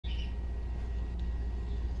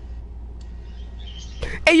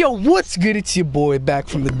Hey yo, what's good? It's your boy back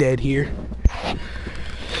from the dead here. I'm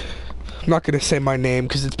not gonna say my name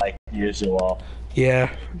because it's like usual.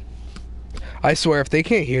 Yeah. I swear if they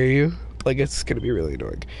can't hear you, like it's gonna be really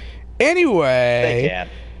annoying. Anyway, They can.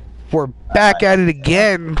 we're back at it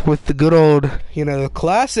again with the good old, the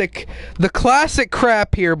classic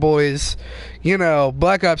crap here, boys.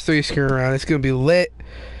 Black Ops 3 screwing around. It's gonna be lit.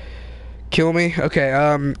 Kill me? Okay,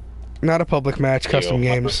 not a public match, custom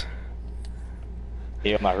games.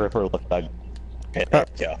 My Ripper looked like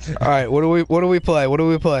Alright, what do we play?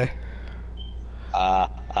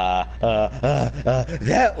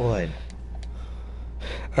 that one.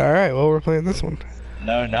 Alright, well we're playing this one.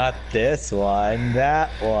 No, not this one. That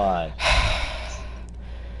one.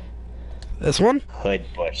 This one? Hood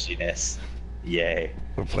bushiness. Yay.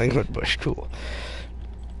 We're playing Hood Bush, cool.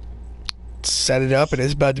 Set it up and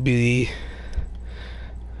it's about to be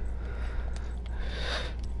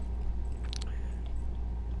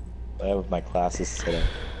I have my classes today.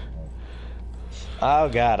 Oh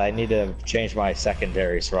god, I need to change my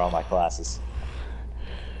secondaries for all my classes.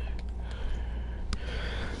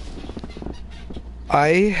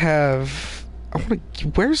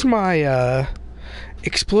 where's my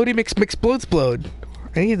explodey mixplode?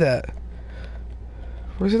 I need that.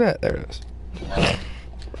 Where's it at? There it is.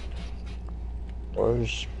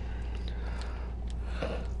 Where's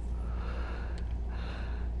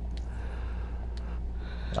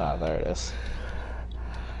there it is.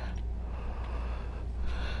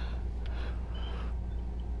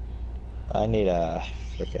 I need to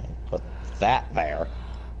freaking put that there.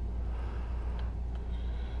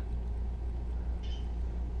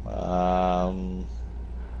 I'll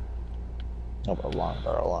put a long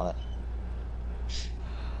barrel on it.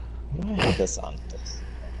 I'm gonna put this on.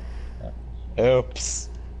 Oops.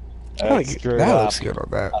 That looks good on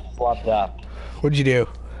that. I flubbed up. What'd you do?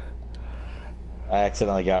 I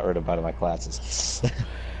accidentally got rid of one of my classes.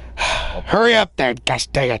 Hurry up there, gosh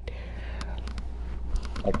dang it.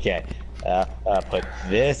 Okay. Put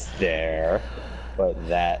this there. Put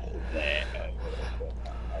that there.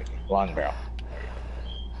 Okay. Long barrel.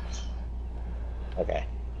 Okay.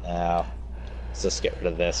 Now, let's just get rid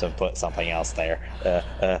of this and put something else there.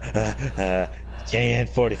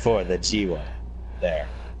 KN44, the G one. There.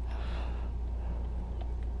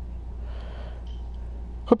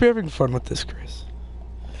 Hope you're having fun with this, Chris.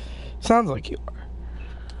 Sounds like you are.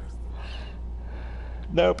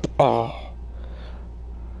 Nope. Oh.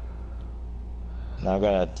 Now I'm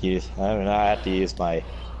gonna have to use my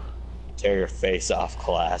tear your face off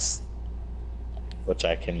class, which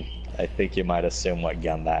I think you might assume what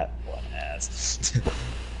gun that one has.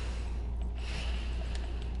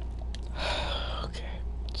 Okay.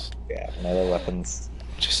 Yeah, other weapons.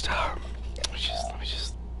 Let me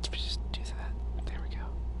just do that. There we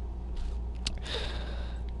go.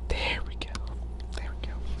 There we go.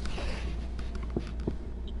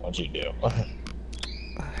 What'd you do? I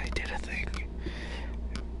did a thing.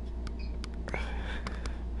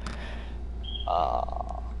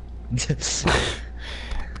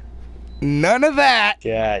 None of that.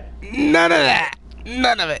 God. None of that.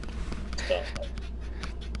 None of it.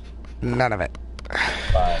 None of it.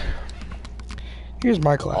 Fine. Here's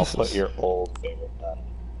my I'll classes. put your old favorite gun.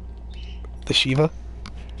 The Shiva.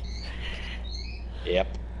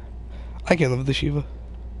 Yep. I can live with the Shiva.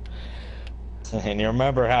 And you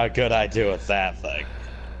remember how good I do with that thing.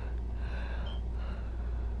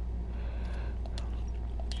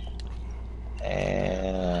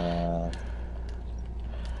 And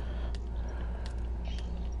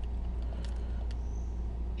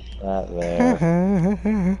that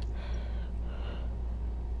there.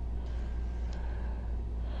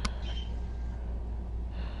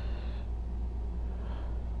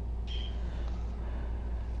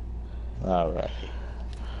 Alright.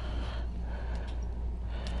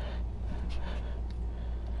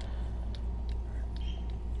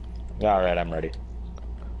 Alright, I'm ready.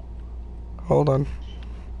 Hold on.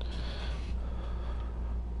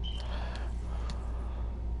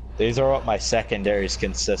 These are what my secondaries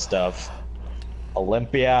consist of.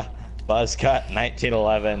 Olympia, Buzzcut,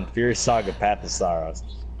 1911, Fury Saga, Path of Sorrows.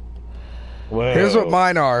 Whoa. Here's what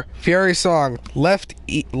mine are. Fury Song,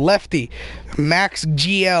 Lefty, Max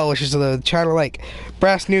GL, which is the China Lake,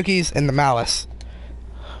 Brass Nukies, and the Malice.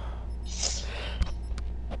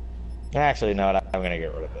 Actually, you know what? I'm gonna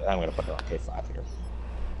get rid of it. I'm gonna put it on K5 here.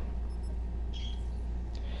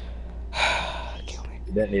 Kill me.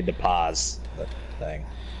 You didn't need to pause the thing.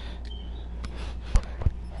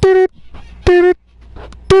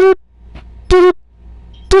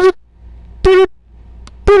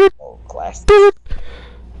 Oh, class.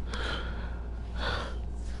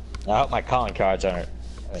 I hope my calling cards aren't.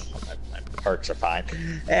 I mean, my perks are fine.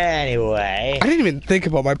 Anyway. I didn't even think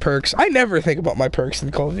about my perks. I never think about my perks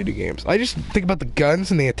in Call of Duty games. I just think about the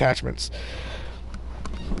guns and the attachments.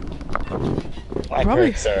 My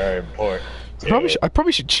perks are important. I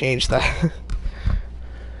probably should change that.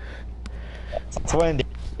 It's when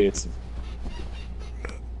it's.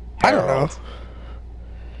 I don't know.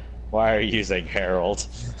 Why are you using Harold?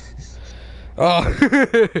 Oh,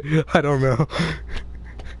 I don't know.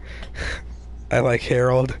 I like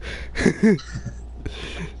Harold.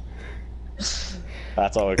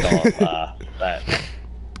 That's what we call that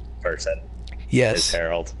person. Yes. Is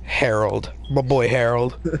Harold. Harold. My boy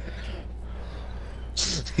Harold.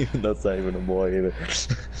 Even that's not even a boy either.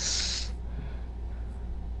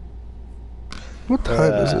 What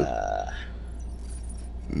time is it?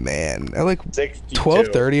 Man, at like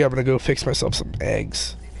 12:30, I'm gonna go fix myself some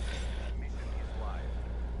eggs.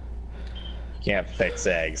 Can't fix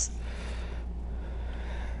eggs.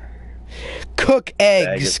 Cook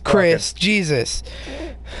eggs, Chris. Jesus.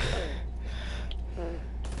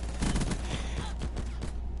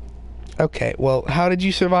 Okay, well, how did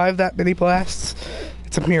you survive that many blasts?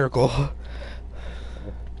 It's a miracle.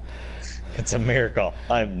 It's a miracle.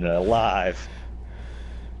 I'm alive.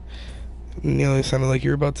 You know, it sounded like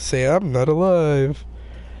you were about to say, I'm not alive.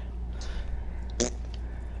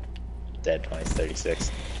 Dead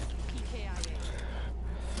 2036.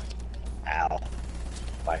 Ow.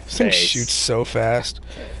 My face. This thing shoots so fast.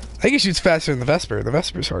 I think it shoots faster than the Vesper. The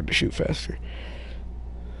Vesper's hard to shoot faster.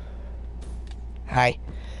 Hi.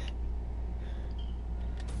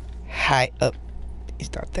 Hi. Oh,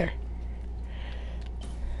 he's not there.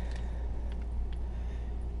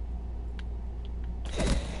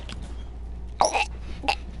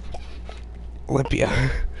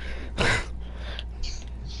 Olympia.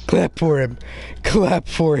 Clap for him. Clap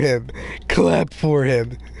for him. Clap for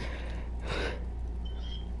him.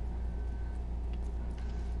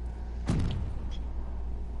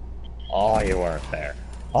 Oh, you weren't there.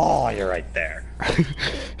 Oh, you're right there.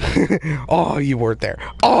 Oh, you weren't there.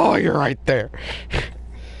 Oh, you're right there.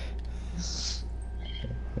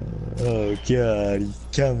 Oh, God, he's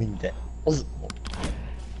coming down.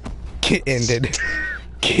 Get ended.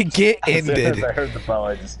 Get ended. As soon as I heard the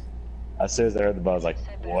bow, as soon as I heard the bow, I was like,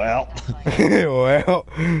 well. Well.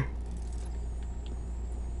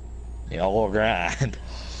 The old grind.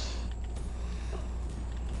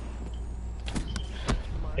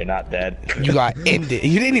 You're not dead. You got ended.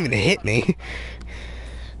 You didn't even hit me.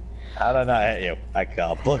 How did I not hit you? I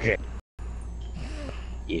call Booker.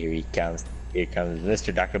 Here he comes. Here comes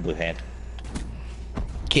Mr. Dr. Blue Hand.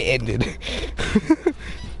 Get ended.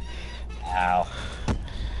 Ow.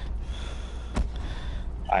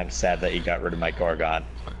 I'm sad that you got rid of my Gorgon.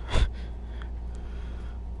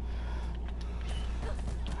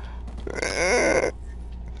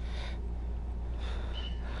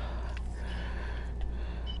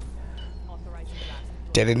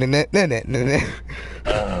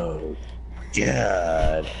 Oh,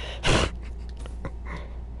 God.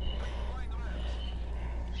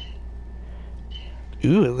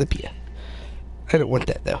 Ooh, Olympia. I don't want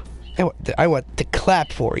that though. I want to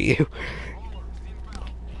clap for you.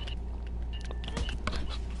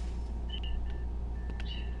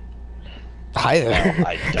 Hi there. No,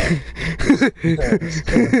 I don't.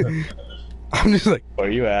 I'm just like.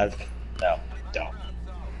 Where you at? No, don't.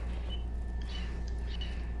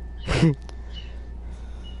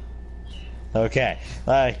 Okay,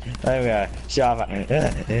 I'm gonna shove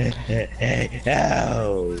it.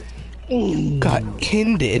 Oh. Got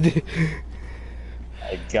ended.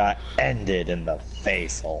 I got ended in the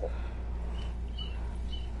face hole.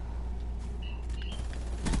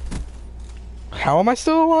 How am I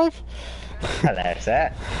still alive? Hello,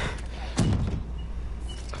 sir.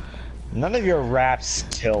 None of your raps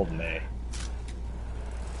killed me.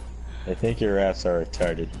 I think your raps are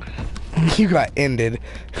retarded. You got ended.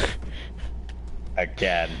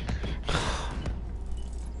 Again.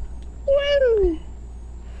 Woo!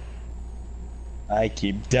 I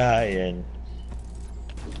keep dying.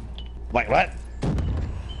 Wait, what?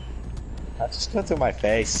 That just go through my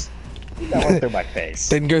face. That went through my face.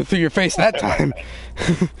 Didn't go through your face that time.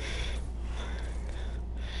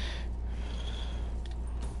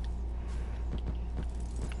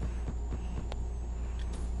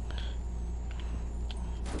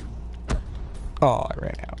 Oh, I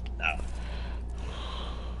ran out. No.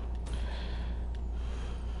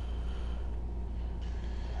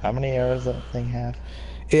 How many arrows does that thing have?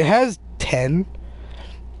 It has 10,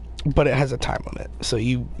 but it has a time limit, so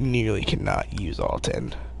you nearly cannot use all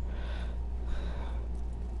 10.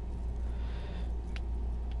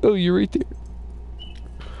 Oh, you're right there.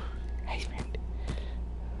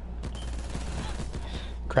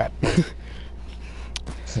 crap.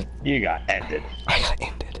 You got ended. I got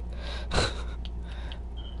ended.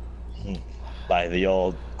 By the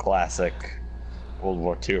old classic World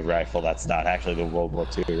War II rifle. That's not actually the World War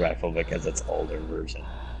II rifle because it's older version.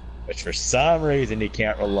 Which for some reason you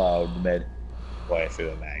can't reload midway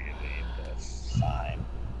through the magazine. But it's fine.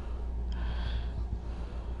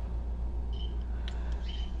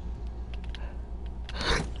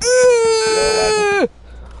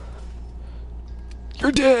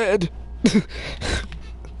 You're dead. Is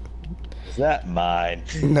that mine?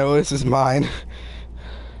 No, this is mine.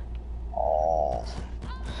 Oh.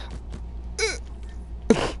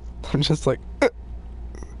 I'm just like...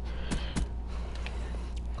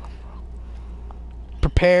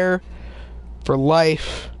 Prepare for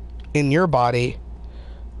life in your body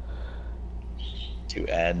To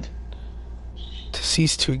end. to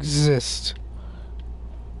cease to exist.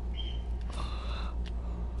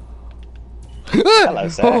 Hello,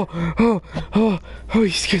 sir. Oh, you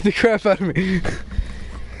scared the crap out of me.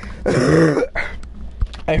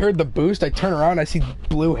 I heard the boost, I turn around, I see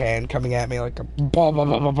Blue Hand coming at me like a blah, blah,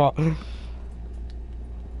 blah, blah, blah.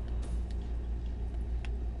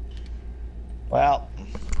 Well,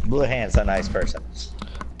 Blue Hand's a nice person.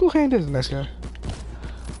 Blue Hand is a nice guy.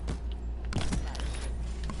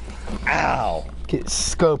 Ow! Get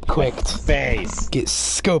scope quicked. Face! Get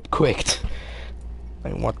scope quicked.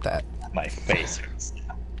 I want that. My face hurts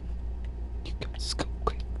now. You got scope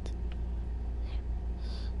quicked.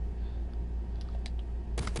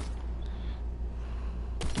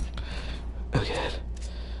 Oh, good.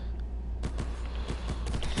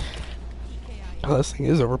 Oh, this thing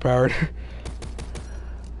is overpowered.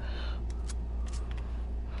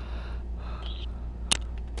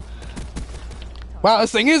 Wow,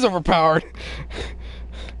 this thing is overpowered.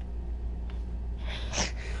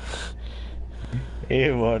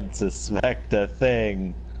 You wouldn't suspect a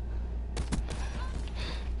thing.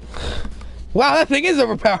 Wow, that thing is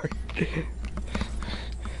overpowered.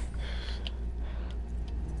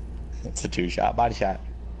 It's a 2-shot body shot.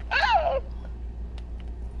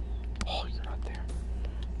 Oh, you're not there.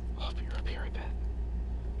 Oh, you're up here, I bet.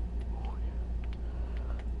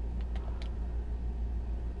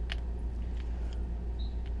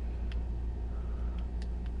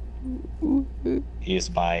 Use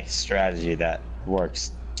my strategy that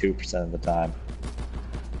works 2% of the time.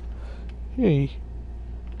 Hey.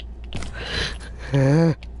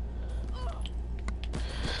 You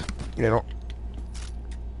know.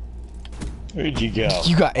 Where'd you go?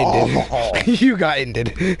 You got ended. Oh. You got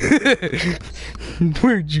ended.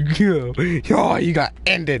 Where'd you go? Oh, you got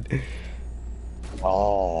ended.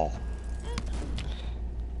 Oh.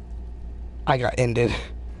 I got ended.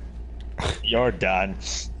 You're done.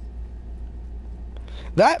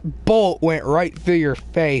 That bolt went right through your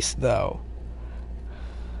face, though.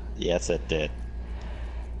 Yes, it did.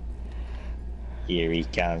 Here he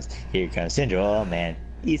comes. Here comes Syndrome. Oh, man.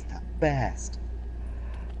 He's the best.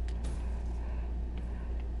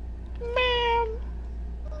 Man.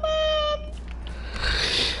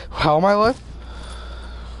 How am I alive?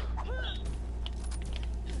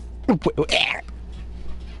 I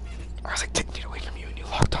was like 10 feet away from you and you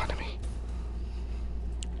locked onto me.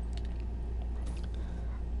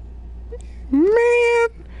 Man,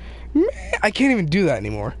 I can't even do that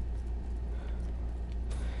anymore.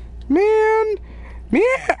 Man,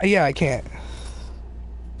 yeah, I can't.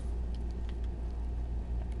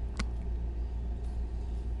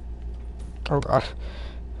 Oh God.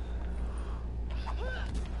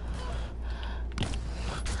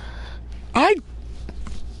 I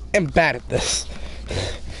am bad at this.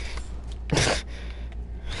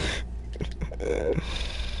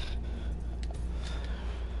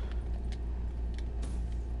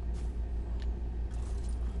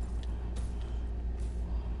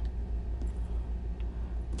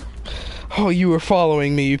 Oh, you were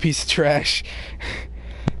following me, you piece of trash.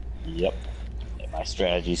 Yep. And my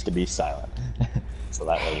strategy is to be silent. So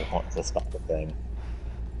that way you won't suspect the thing.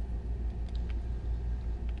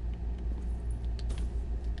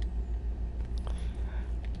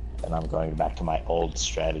 And I'm going back to my old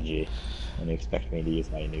strategy. And you expect me to use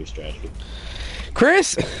my new strategy.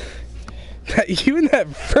 Chris, you and that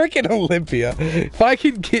frickin' Olympia, if I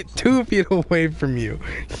could get 2 feet away from you,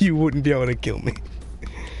 you wouldn't be able to kill me.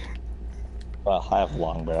 Well, I have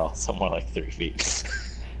long barrel, somewhere like 3 feet.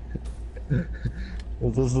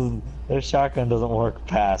 This shotgun doesn't work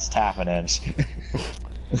past half an inch.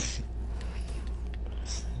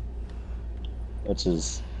 Which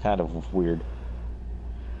is kind of weird.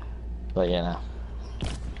 But you know.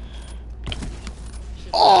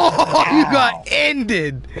 Oh, you got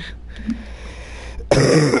ended.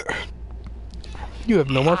 You have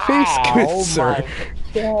no more face, good sir.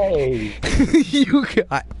 Okay. You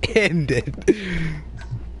got ended.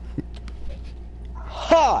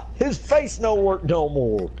 Ha! His face no work no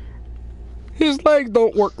more. His legs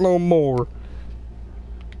don't work no more.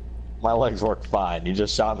 My legs work fine. You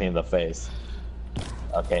just shot me in the face.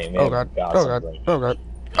 Okay, man. Oh god. Oh god.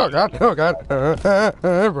 Oh god. Oh god. Oh god.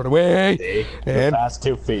 Run away. See? And past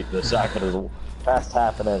 2 feet, the shotgun is past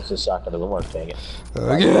half an inch. The shotgun doesn't work. Dang it.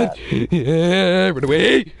 oh god. Yeah. Run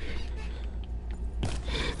away.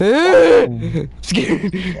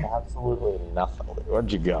 Scared. Absolutely nothing.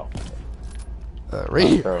 Where'd you go? Right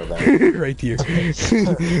here. Right here.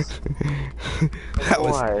 That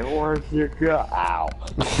was. Why? Where'd you go? Ow.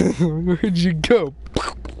 Where'd you go?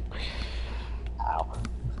 Ow.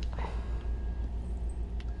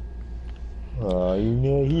 Oh, you're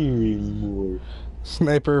not here anymore.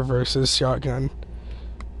 Sniper versus shotgun.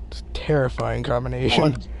 It's a terrifying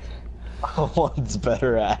combination. One's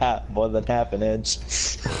better at more than half an inch.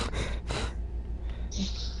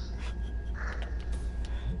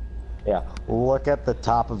 Yeah, look at the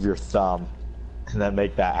top of your thumb, and then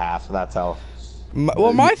make that half. And that's how.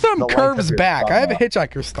 Well, my thumb curves back. thumb I have a up.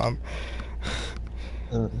 hitchhiker's thumb.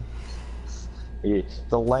 The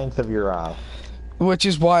length of your arm. Which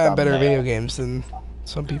is why I'm better at Thumbnail. video games than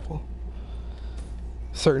some people.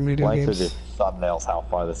 Certain video Length of games. your thumbnails. How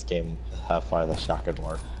far this shotgun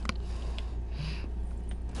work.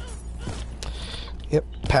 Yep,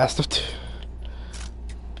 past it.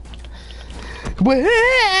 Wah!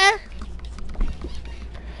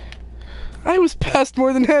 I was past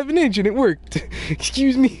more than half an inch and it worked.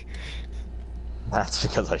 Excuse me. That's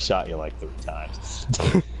because I shot you like 3 times.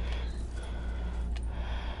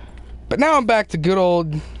 But now I'm back to good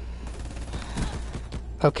old...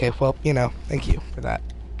 Okay, well, you know, thank you for that.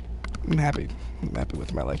 I'm happy. I'm happy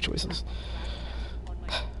with my life choices.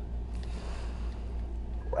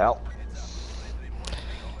 Well.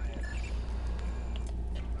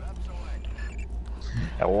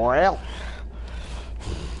 Well.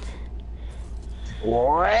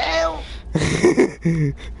 Well.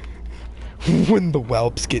 When the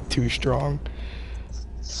whelps get too strong.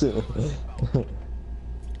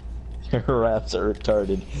 Your raps are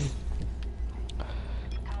retarded.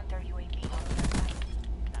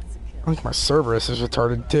 I think my Cerberus is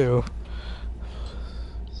retarded too.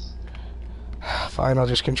 Fine, I'll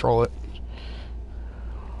just control it.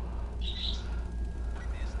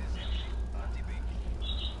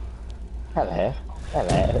 Hello.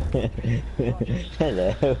 Hello.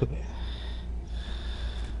 Hello.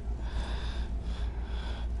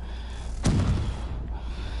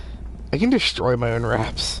 I can destroy my own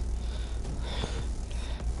raps.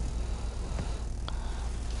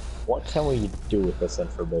 What can we do with this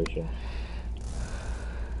information?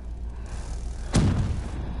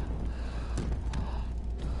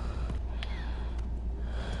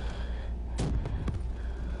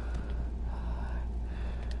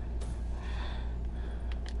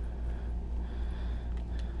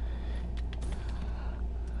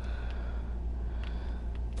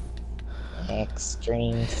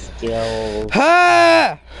 Extreme skills.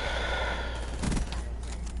 Ha!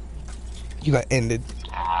 You got ended.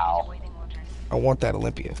 Ow. I want that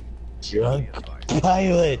Olympia. Drunk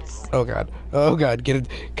pilots. Oh god. Oh god. Get it.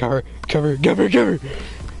 Cover. Cover. Cover. Cover.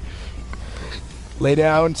 Lay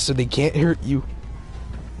down so they can't hurt you.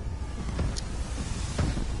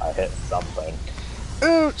 I hit something.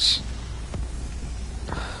 Ouch.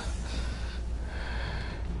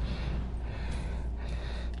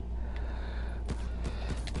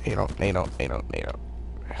 NATO.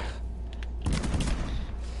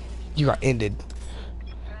 You got ended.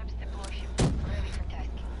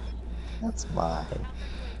 That's mine.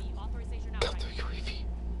 Come through UAV.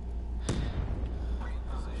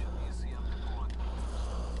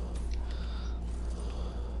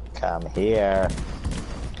 Come here.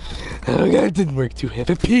 Oh god, it didn't work too half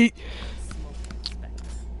a Pete.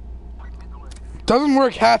 Doesn't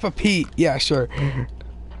work half a Pete. Yeah, sure.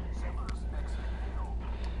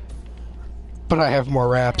 But I have more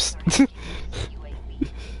raps.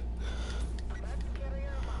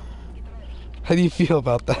 How do you feel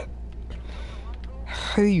about that?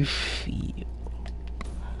 How do you feel?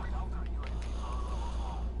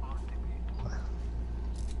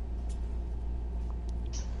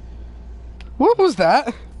 What was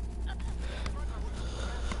that?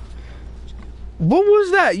 What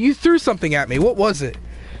was that? You threw something at me. What was it?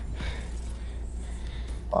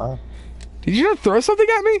 What? Did you not throw something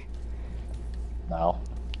at me? No.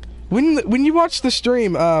 When you watch the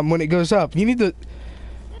stream, when it goes up, you need to...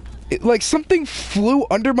 like, something flew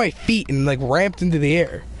under my feet and, like, ramped into the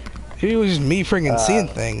air. Maybe it was just me friggin' seeing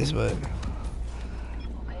things, but...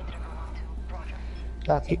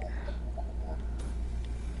 That's it.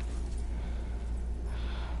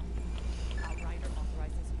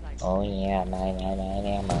 Oh yeah, mine.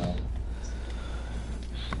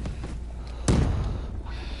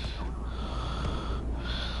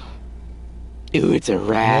 Ooh, it's a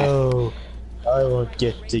rat. No, I won't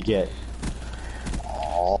get to get.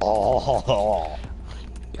 Oh.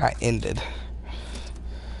 I ended.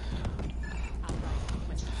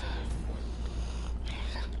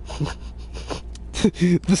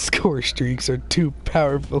 The score streaks are too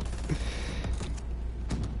powerful.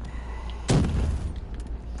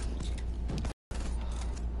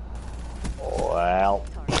 Well,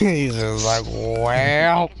 He's just like,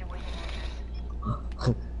 well.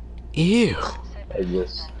 Ew. I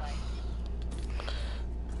just.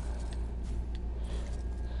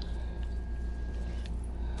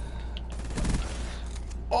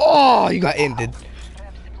 Oh, you got ended.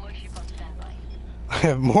 I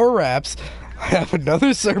have more wraps. I have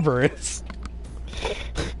another Cerberus.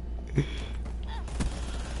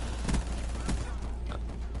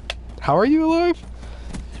 How are you alive?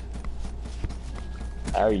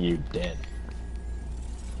 How are you dead?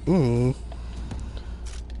 Hmm.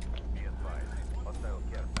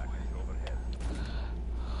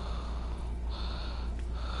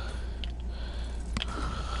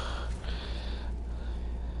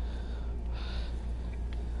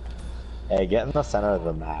 Hey, get in the center of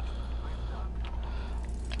the map.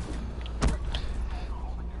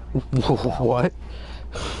 What?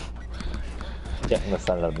 Get in the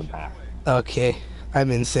center of the map. Okay,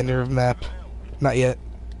 I'm in center of map. Not yet.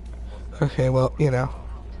 Okay, well, you know.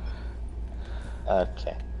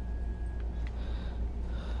 Okay.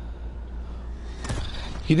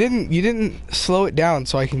 You didn't slow it down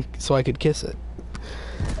so I could kiss it.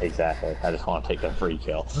 Exactly. I just want to take a free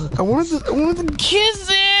kill. I wanted to kiss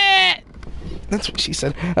it. That's what she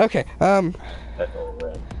said. Okay, That's all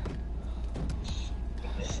red.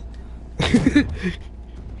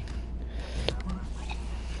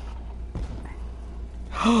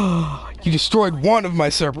 You destroyed one of my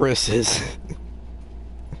Cerberuses.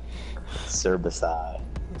 Cerbicide.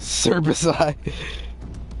 Cerberus.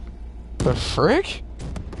 The frick?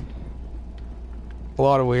 A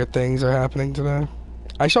lot of weird things are happening today.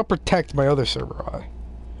 I shall protect my other Cerberus.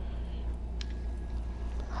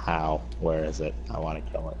 How? Where is it? I want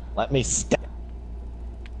to kill it. Let me step.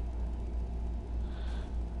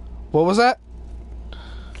 What was that?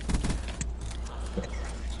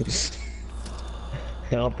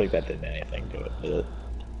 I don't think that did anything to it, did it?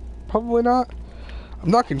 Probably not.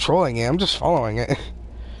 I'm not controlling it, I'm just following it.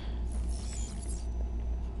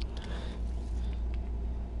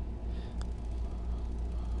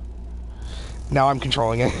 Now I'm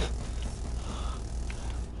controlling it.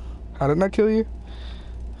 How did I kill you?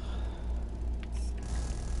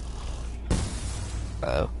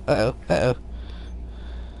 Uh-oh, uh-oh, uh-oh.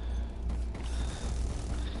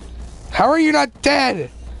 How are you not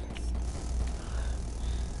dead?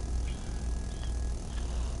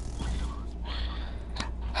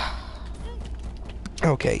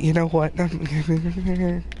 Okay, you know what? See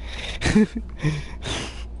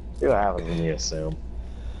what happens when you assume.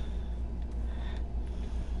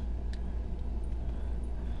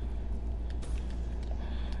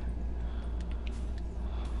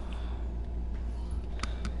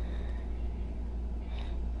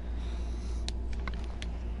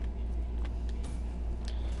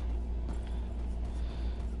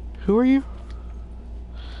 Who are you?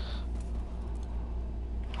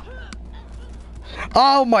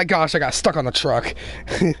 Oh my gosh, I got stuck on the truck.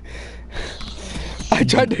 I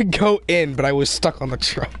tried to go in, but I was stuck on the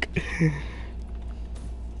truck.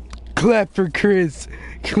 Clap for Chris.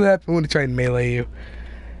 Clap. I want to try and melee you.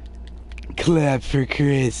 Clap for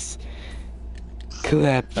Chris.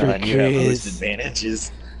 Clap for You have those Chris.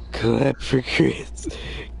 advantages. Clap for Chris.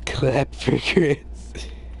 Clap for Chris.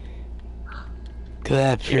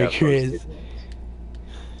 Clap for Chris.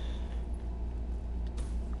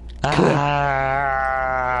 Ah.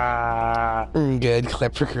 Good.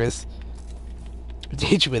 Clap for Chris. Let's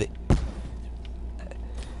hit you with it.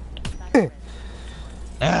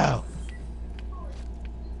 No.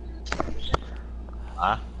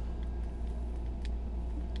 Huh?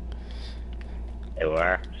 They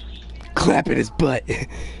were. Clap at his butt.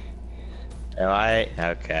 Am I?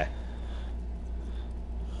 Okay.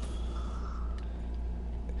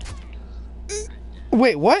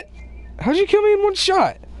 Wait, what? How'd you kill me in one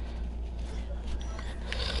shot?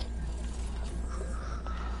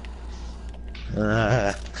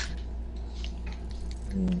 Ow.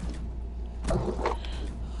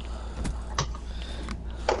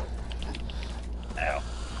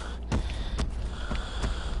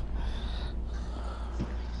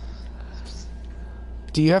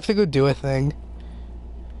 Do you have to go do a thing?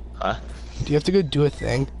 Huh? Do you have to go do a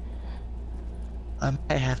thing? I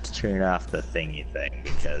might have to turn off the thingy thing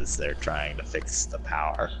because they're trying to fix the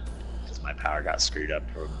power. Because my power got screwed up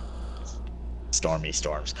from stormy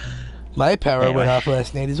storms. My power Anyway. went off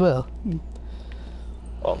last night as well.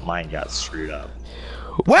 Well, mine got screwed up.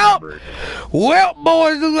 Well,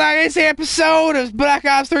 boys, look like this episode of Black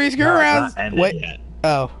Ops 3 Screw Arounds. Wait. Yet.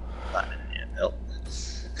 Oh. Not ended yet. Nope.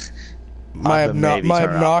 My Maybe turn it off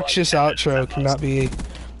obnoxious like 10 outro minutes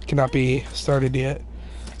cannot be started yet.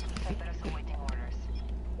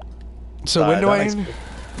 So when do I end?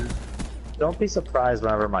 Don't be surprised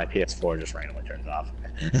whenever my PS4 just randomly turns off.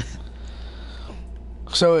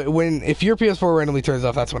 So if your PS4 randomly turns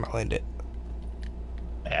off, that's when I'll end it.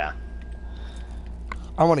 Yeah.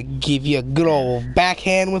 I want to give you a good old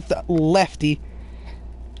backhand with the lefty.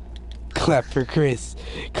 Clap for Chris.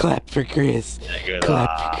 Clap for Chris.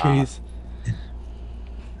 Clap for Chris.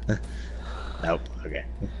 Nope. Okay.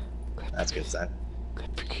 That's good sign.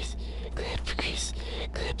 Clap for Chris. Clap for Chris.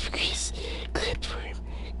 Clap for Chris. Clap for him.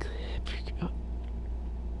 Clap for... Oh.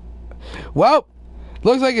 Well,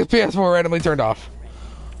 looks like his PS4 randomly turned off.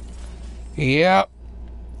 Yep.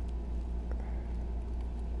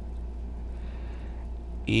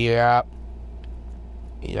 Yep.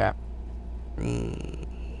 Yep.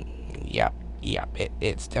 Yep.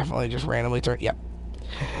 It's definitely just randomly turned. Yep.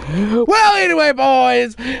 Well, anyway,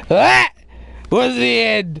 boys, that was the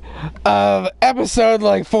end of episode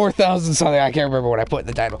like 4,000 something. I can't remember what I put in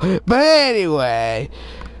the title. But anyway,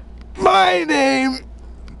 my name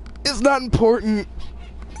is not important.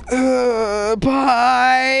 Bye.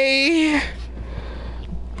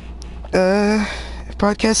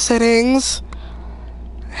 Broadcast settings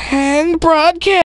and broadcast.